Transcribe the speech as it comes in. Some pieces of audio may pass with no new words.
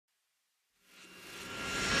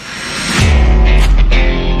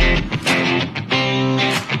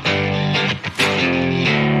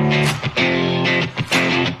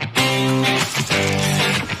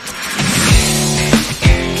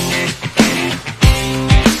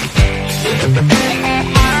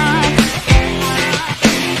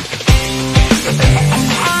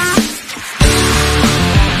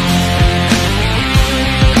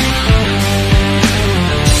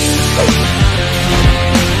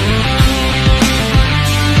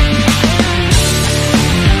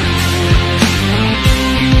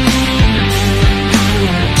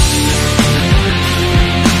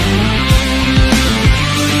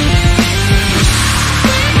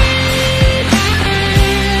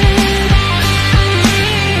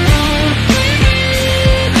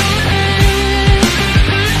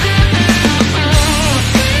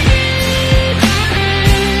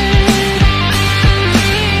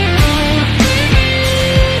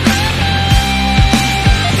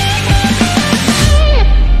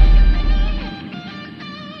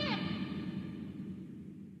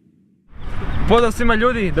Pozdrav svima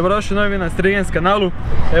ljudi, dobrodošli u novi video na Trening kanalu.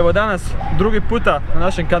 Evo danas drugi puta na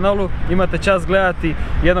našem kanalu imate čast gledati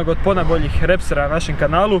jednog od ponajboljih repsera na našem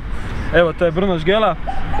kanalu. Evo to je Ponajboljim.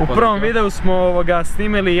 U prvom videu smo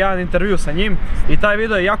snimili jedan intervju sa njim i taj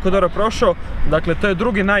video je jako dobro prošao. Dakle to je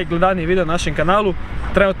drugi najgledaniji video na našem kanalu.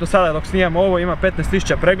 Trenutno sada dok snimamo ovo ima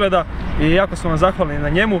 15.000 pregleda i jako smo vam zahvalni na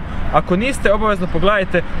njemu. Ako niste, obavezno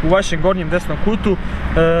pogledajte u vašem gornjem desnom kutu.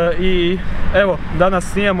 I evo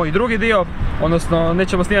danas snimamo i drugi dio, odnosno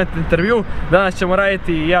nećemo snimati intervju, danas ćemo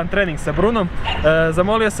raditi jedan trening sa Brunom.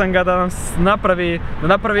 Zamolio sam ga da nam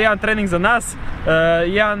napravi jedan trening za nas,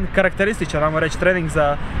 jedan karakterističan, ajmo reći, trening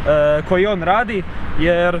za koji on radi,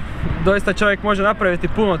 jer doista čovjek može napraviti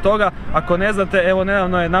puno toga. Ako ne znate, evo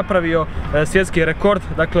nedavno je napravio svjetski rekord,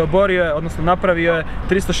 dakle oborio je, odnosno napravio je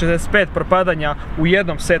 365 propadanja u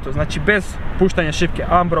jednom setu, znači bez puštanja šipke,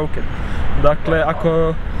 unbroken. Dakle,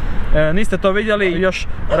 ako niste to vidjeli, još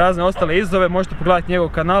razne ostale izazove, možete pogledati njegov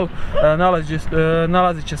kanal,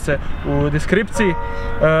 nalazit će se u deskripciji.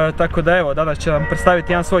 Tako da evo, danas će nam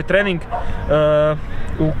predstaviti jedan svoj trening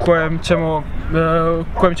u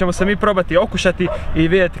kojem ćemo se mi probati okušati i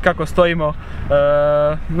vidjeti kako stojimo.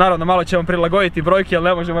 Naravno malo ćemo prilagoditi brojke jer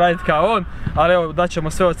ne možemo raditi kao on, ali evo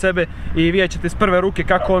daćemo sve od sebe i vidjet ćete iz prve ruke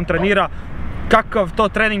kako on trenira, kakav to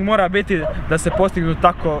trening mora biti da se postignu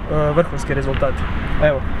tako vrhunski rezultati.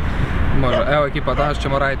 Evo. Može. Evo ekipa, danas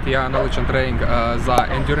ćemo raditi jedan odličan trening za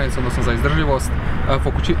endurance, odnosno za izdržljivost.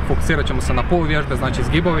 Fokusirat ćemo se na polu vježbe, znači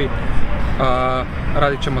zgibovi.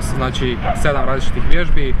 Radit ćemo se znači 7 različitih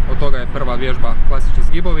vježbi, od toga je prva vježba klasični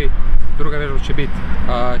zgibovi, druga vježba će biti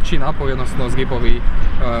chin upovi, odnosno zgibovi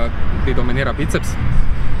gdje dominira biceps.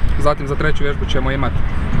 Zatim za treću vježbu ćemo imati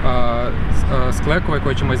sklekove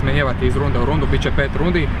koje ćemo izmjenjivati iz runde u rundu, bit će 5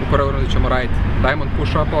 rundi. U prvoj rundi ćemo raditi diamond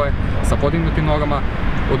push-upove sa podignutim nogama,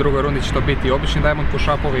 u drugoj rundi će to biti obični diamond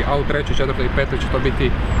push-upovi, a u trećoj, četvrtoj i petoj će to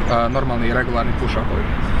biti normalni i regularni push-upovi.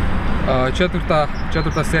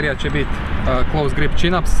 Četvrta serija će biti close grip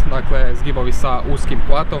chin-ups, dakle zgibovi sa uskim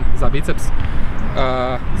hvatom za biceps.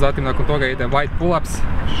 Zatim nakon toga ide wide pull-ups,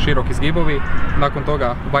 široki zgibovi, nakon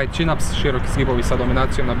toga wide chin-ups, široki zgibovi sa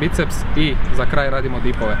dominacijom na biceps i za kraj radimo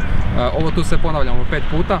dipove. Ovo tu se ponavljamo 5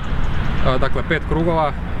 puta, dakle 5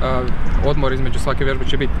 krugova, odmor između svake vježbe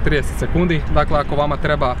će biti 30 sekundi, dakle ako vama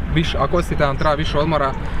treba više, ako osjetite da vam treba više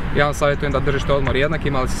odmora, ja vam savjetujem da držite odmor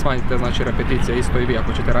jednakim, ali se smanjite znači repeticije isto i vi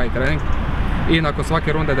ako ćete raditi trening. I nakon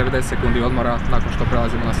svake runde 90 sekundi odmora nakon što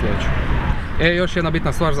prelazimo na sljedeću. Još jedna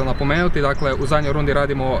bitna stvar za napomenuti, dakle u zadnjoj rundi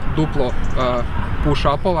radimo duplo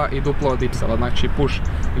push-upova i duplo dipseva, znači push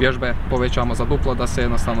vježbe povećamo za duplo da se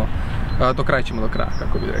jednostavno dokrajčimo do kraja,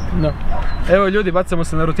 kako bi rekli. No. Evo ljudi, bacamo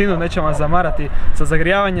se na rutinu, nećemo vas zamarati sa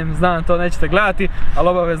zagrijavanjem, znam to nećete gledati, ali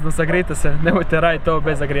obavezno zagrijte se, nemojte raditi ovo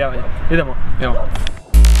bez zagrijavanja. Idemo. Evo.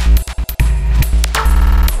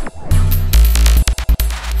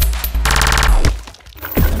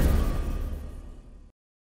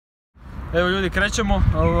 Evo ljudi, krećemo,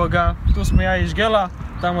 tu smo ja i Žgela,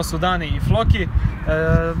 tamo su Dani i Floki.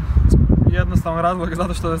 Jednostavno razlog je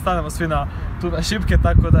zato što ne stanemo svi tu na šipke,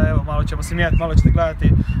 tako da evo malo ćemo se mijeti, malo ćete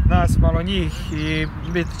gledati nas, malo njih i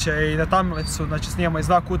biti će i na timelapsu, znači snimamo iz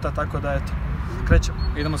dva kuta, tako da eto, krećemo.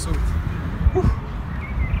 Idemo subiti.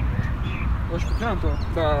 Hoćeš pokrenuti to?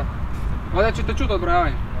 Da. Ovdje ćete čuti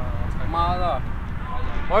odbrojavanje. Ma da.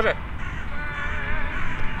 Može?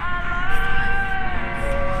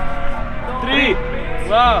 3,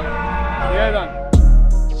 2, 1.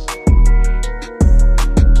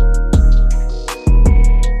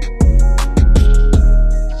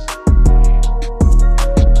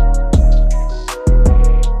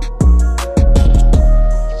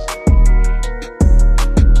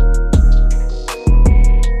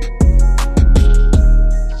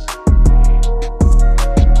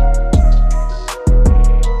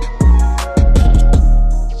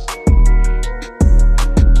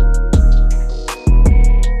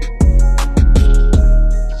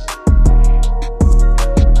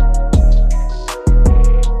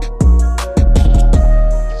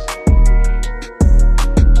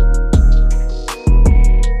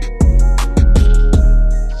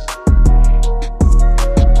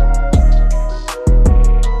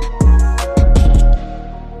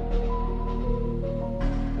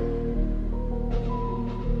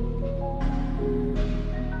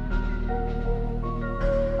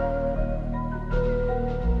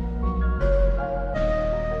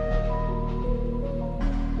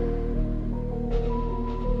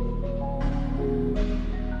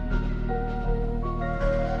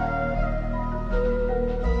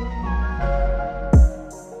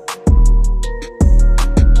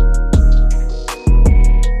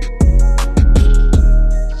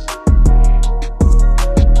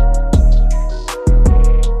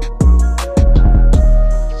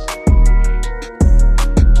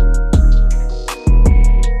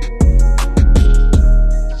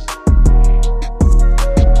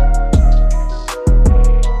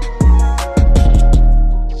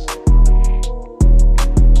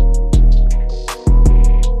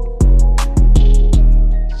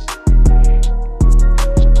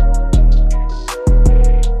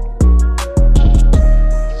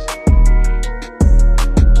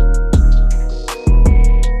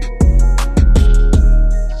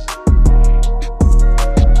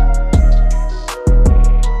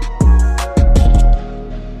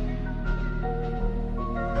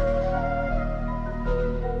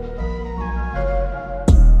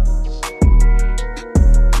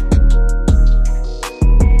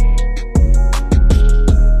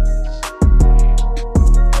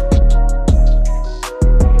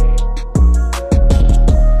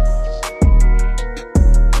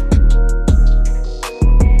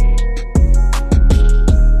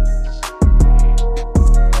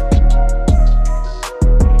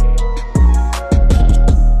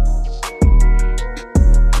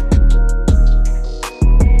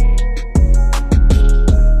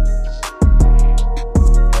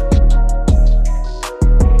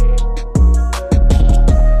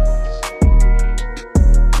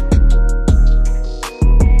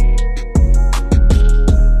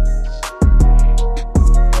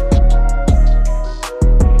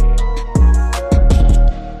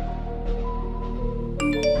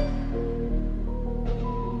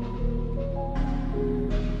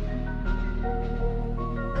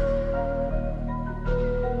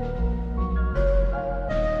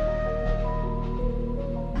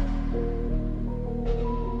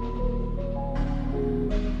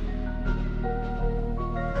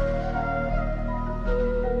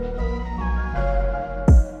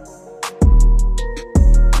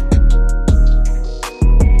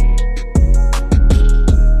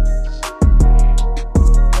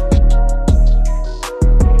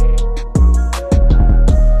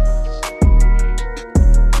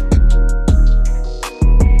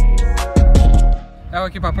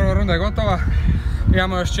 gotova.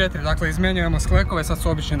 Imamo još 4, dakle izmjenjujemo sklekove, sad su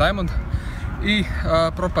obični Diamond. I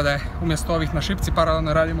propade umjesto ovih na šipci,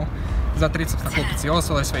 paralelno radimo za triceps na klupici,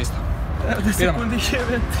 ostalo je sve isto. 10 sekundi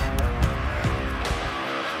jebeti.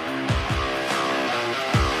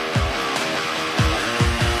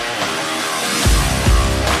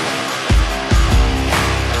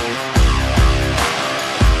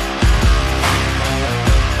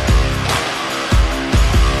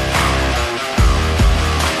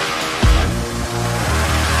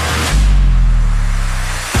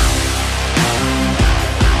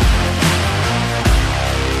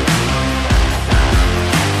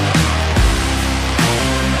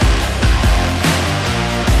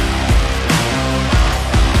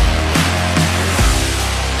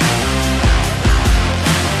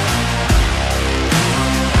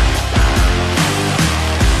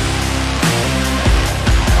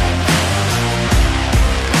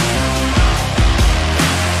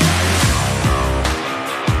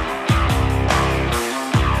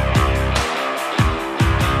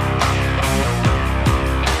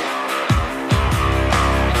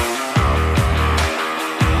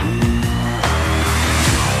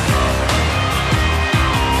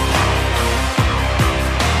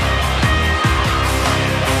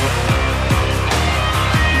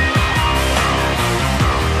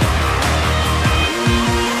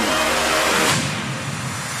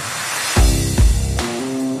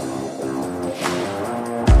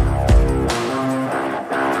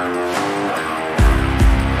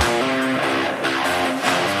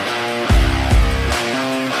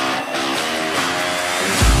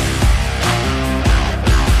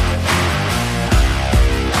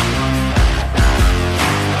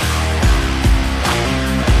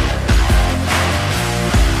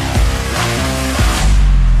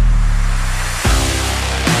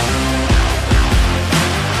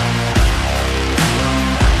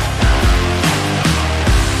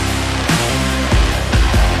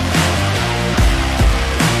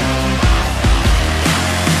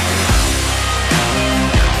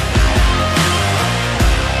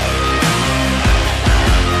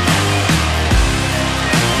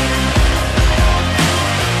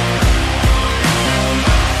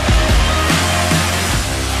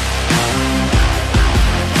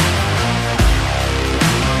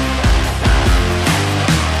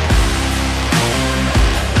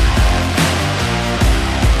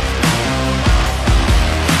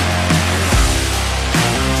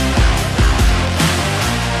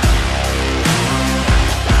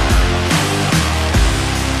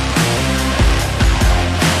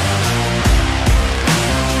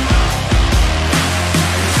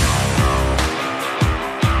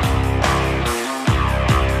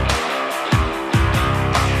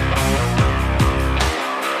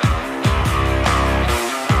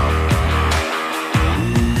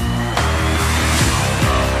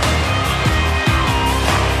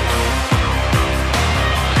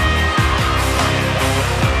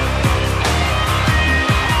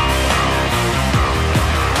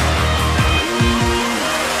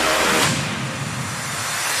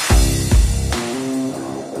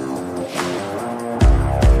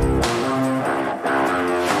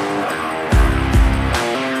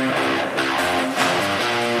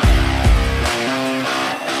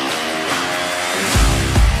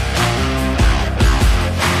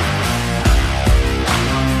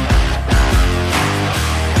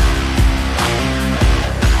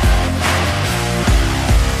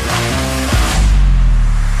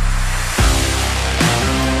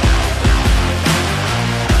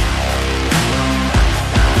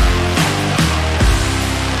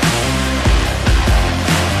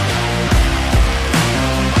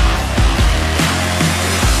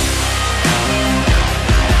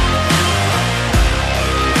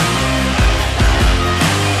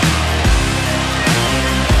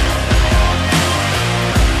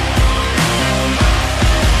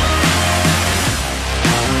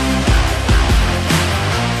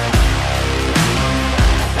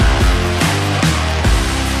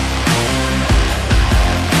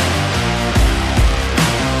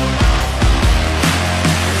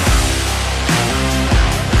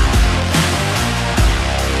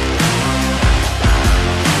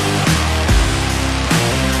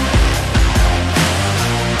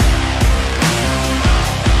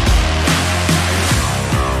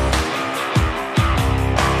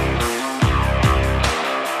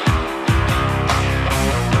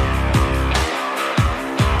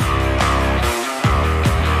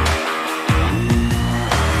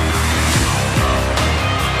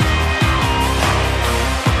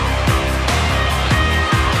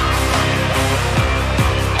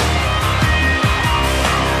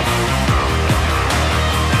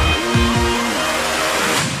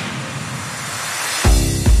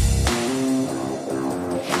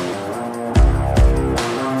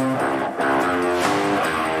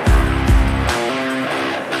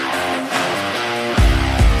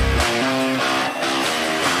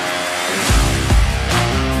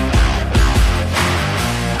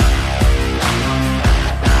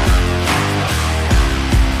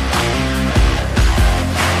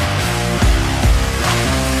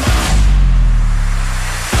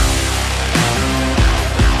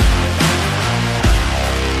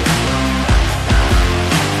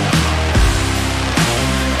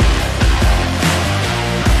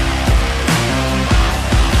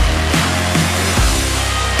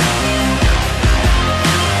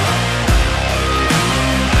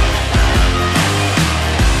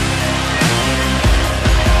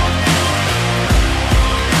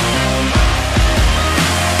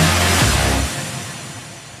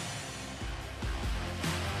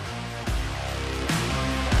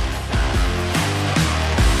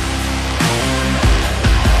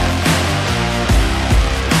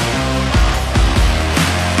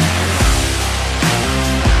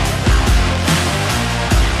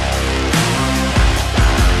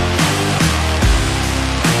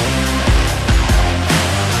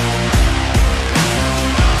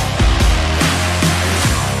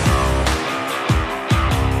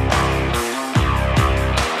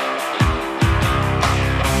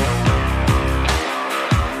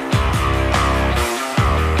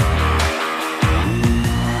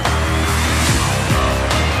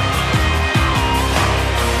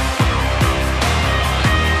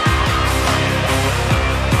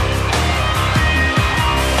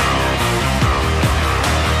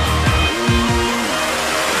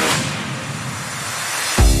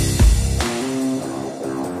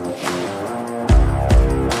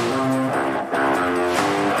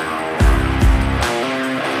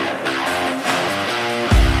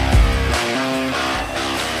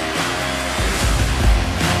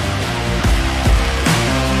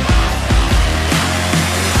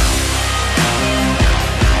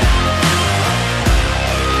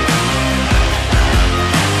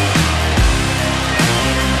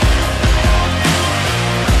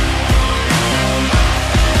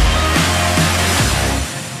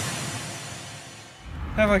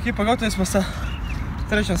 Evo ekipa, gotovi smo sa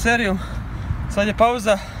trećom serijom. Sad je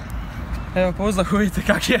pauza. Evo po uzdahu vidite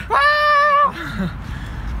kak je.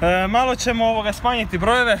 Malo ćemo smanjiti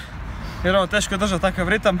brojeve jer ovo teško je držati takav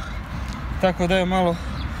ritam. Tako da evo malo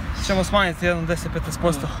ćemo smanjiti jedno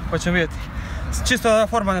 10-15% pa ćemo vidjeti. Čisto da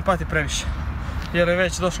forma ne pati previše. Jer je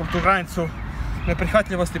već došlo u tu granicu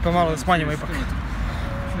neprihvatljivosti pa malo da smanjimo ipak.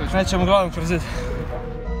 Nećemo glavom kroz zid.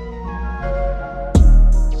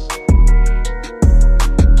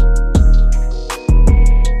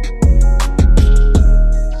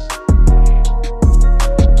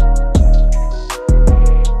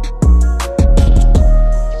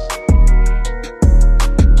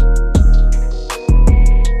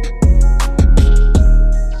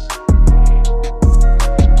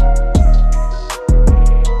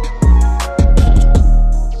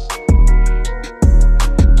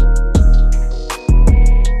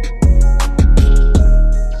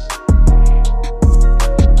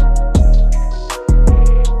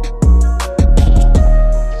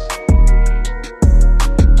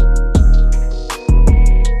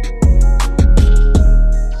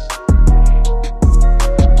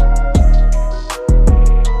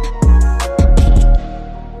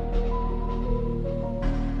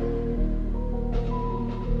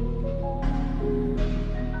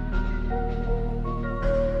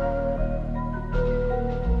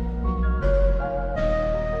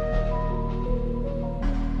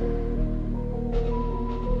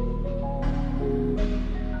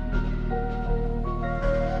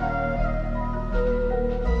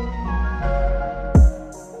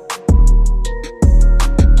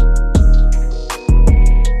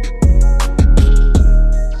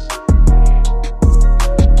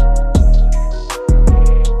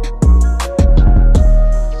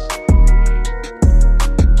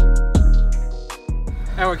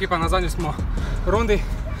 Evo ekipa, na zadnjoj smo rundi,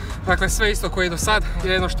 dakle sve isto koji je do sad,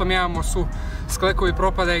 jedino što mijenjamo su sklekovi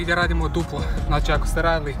propade gdje radimo duplo. Znači ako ste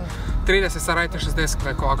radili 30, sad radite 60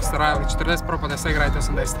 klekova, ako ste radili 40 propade, sad radite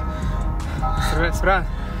 80. Spreman?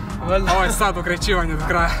 Ovo je sad okrećivanje do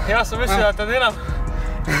kraja. Ja sam mislio da treniram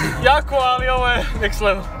jako, ali ovo je next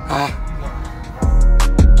level.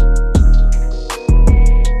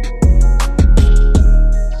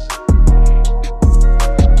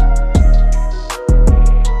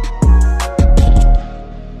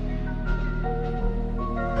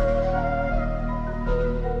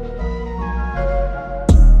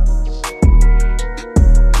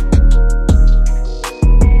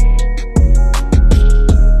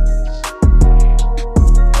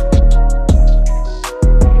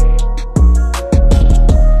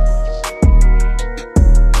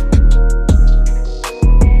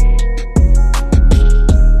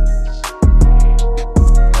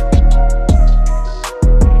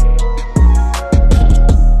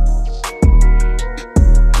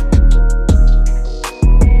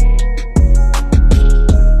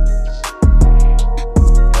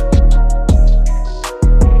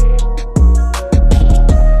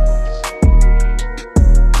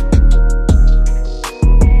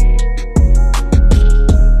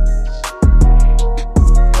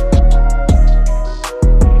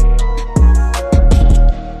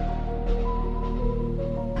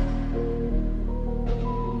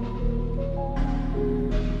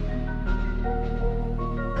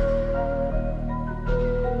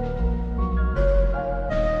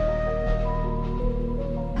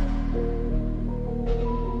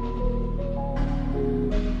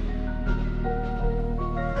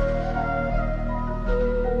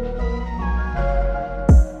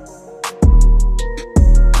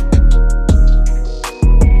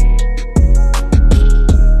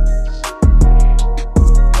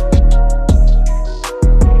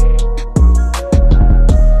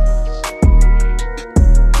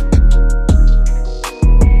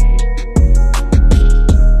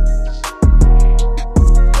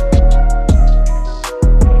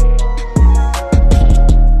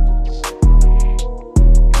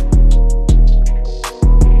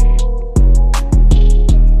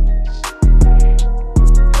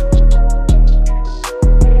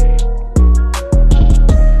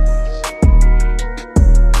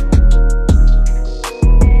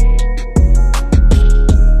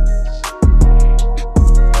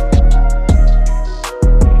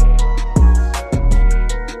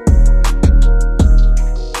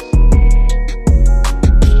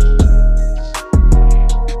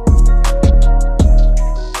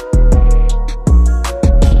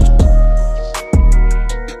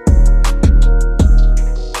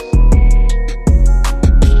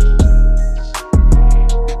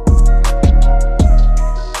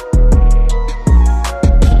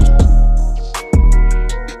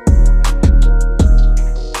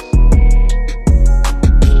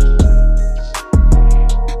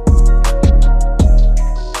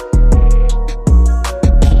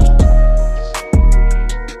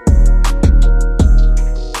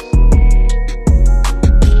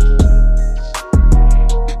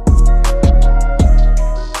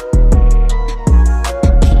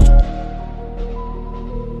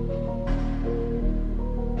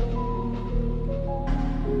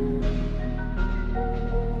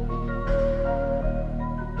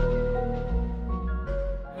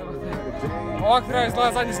 Ovako treba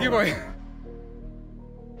izgleda zadnji zgibovi.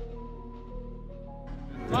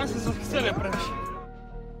 Znam se zahtjevno previše.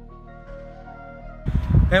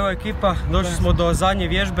 Evo ekipa, došli smo do zadnje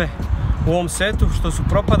vježbe u ovom setu, što su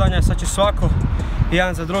propadanja. Sad će svako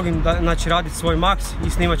jedan za drugim raditi svoj maks i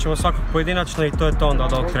snimat ćemo svakog pojedinačno i to je to onda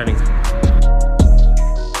od ovog treninga.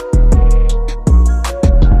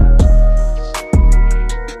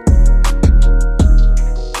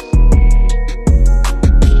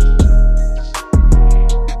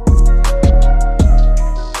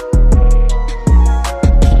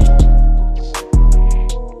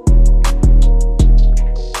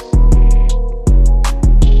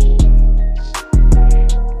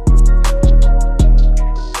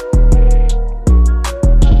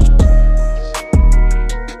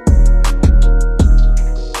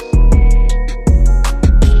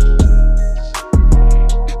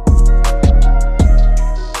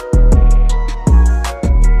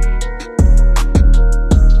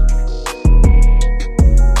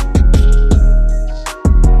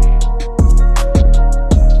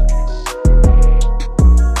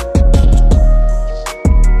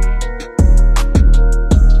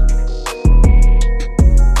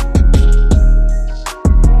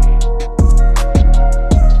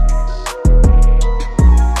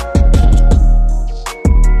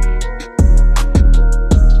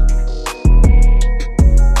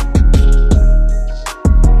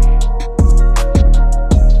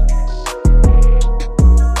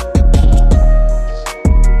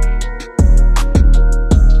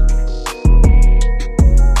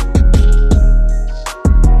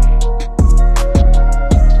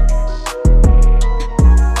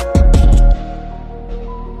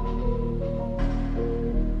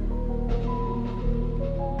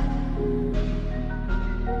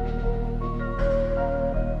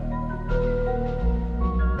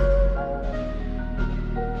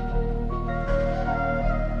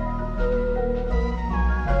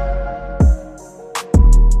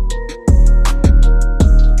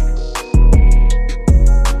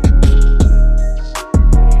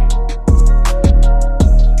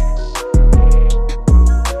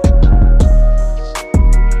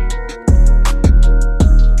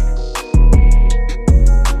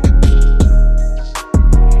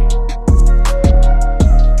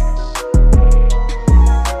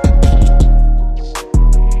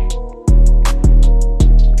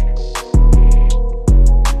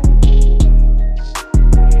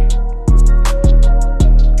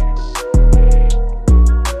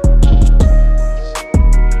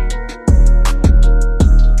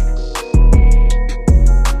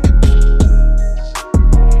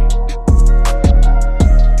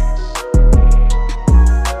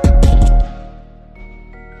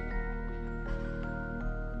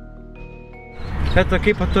 Eto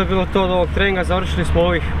ekipa, to je bilo to od ovog treninga, završili smo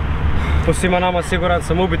ovih, po svima nama siguran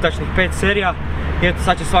sam, ubitačnih 5 serija. I eto,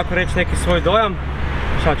 sad će svako reći neki svoj dojam.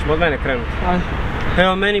 Šta ćemo od mene krenuti?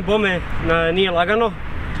 Evo, meni bome nije lagano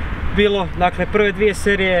bilo, dakle prve 2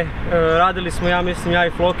 serije radili smo, ja mislim, ja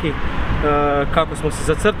i Floki, kako smo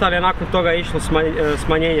se zacrtali, a nakon toga je išlo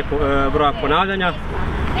smanjenje broja ponavljanja,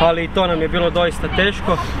 ali i to nam je bilo doista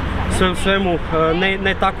teško. Sve u svemu,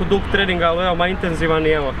 ne tako dug trening, ali veoma intenzivan i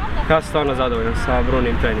evo, ja sam stvarno zadovoljan sa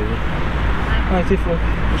Brunim treningom. Aj ti Floki,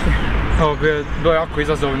 Ovo bilo jako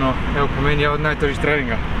izazovno, evo po meni je od najtežih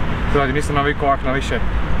treninga. Znači nisam navikao ovak na više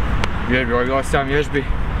vježbi, ovo je bilo 7 vježbi.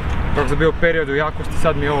 Dok sam bio u periodu jakosti,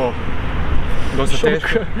 sad mi je ovo dosta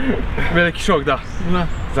teško. Veliki šok, da.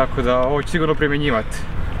 Tako da ovo ću sigurno primjenjivati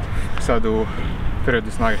sad u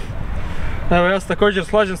periodu snage. Evo, ja se također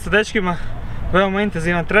slažem sa dečkima, veoma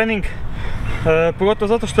intenzivan trening. Pogotovo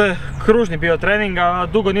zato što je kružni bio trening, a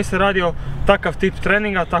dugo nisam radio takav tip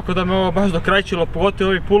treninga, tako da me ovo baš dokrajčilo, pogotovo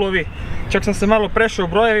ovi pulovi. Čak sam se malo prešao u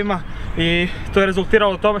brojevima i to je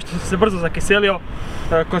rezultiralo tome što sam se brzo zakiselio.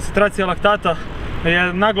 Koncentracija laktata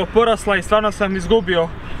je naglo porasla i stvarno sam izgubio.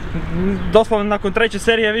 Doslovno nakon 3.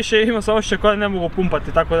 serije više imao sam osjećaj koja ne mogu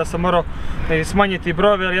pumpati, tako da sam morao smanjiti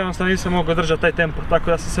brojeve jer jednostavno nisam mogao držati taj tempo.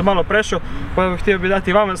 Tako da sam se malo prešao, pa htio bih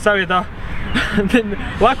dati vama savjet da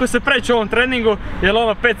lako se preći u ovom treningu jer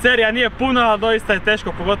ova 5 serija nije puno, a doista je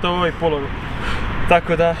teško, pogotovo ovi pulovi.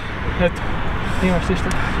 Tako da, eto, imaš ti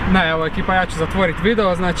što? Ne, evo ekipa, ja ću zatvoriti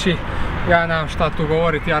video, znači ja nemam šta tu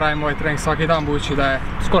govoriti, ja radim ovaj trening svaki dan budući da je,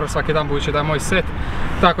 skoro svaki dan budući da je moj set.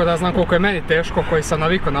 Tako da znam koliko je meni teško, koji sam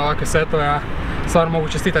navikao na ovakve setove, a stvarno mogu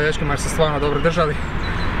čestitati dečkima jer se stvarno dobro držali.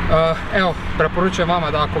 Evo, preporučujem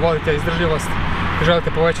vama da ako volite izdržljivost,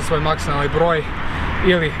 želite povećati svoj maksimalni broj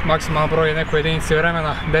ili maksimalan broj nekoj jedinici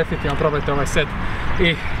vremena, definitivno probajte ovaj set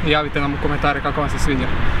i javite nam u komentare kako vam se svidio.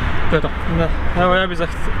 To je to. Da. Evo ja bih za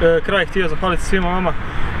kraj htio zahvaliti svima vama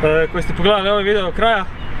koji ste pogledali ovaj video do kraja.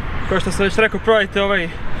 Kao što sam već rekao, probajte ovaj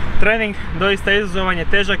trening, doista izazovan je,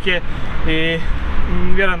 težak je i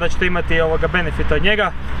vjerujem da ćete imati benefita od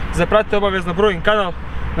njega. Zapratite obavezno Brunin kanal,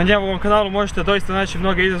 na njegovom kanalu možete doista naći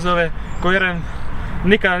mnoge izazove koje vjerujem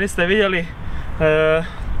nikada niste vidjeli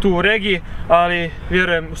tu u regiji, ali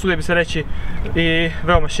vjerujem, usudio bi se reći, i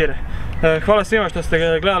veoma šire. Hvala svima što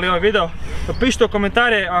ste gledali ovaj video. Pišite u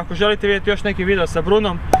komentare ako želite vidjeti još neki video sa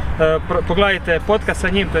Brunom, pogledajte podcast sa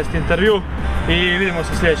njim, to jest intervju, i vidimo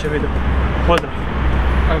se u sljedećem videu. Pozdrav!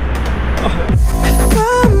 If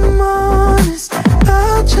I'm honest,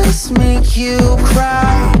 I'll just make you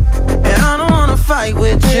cry.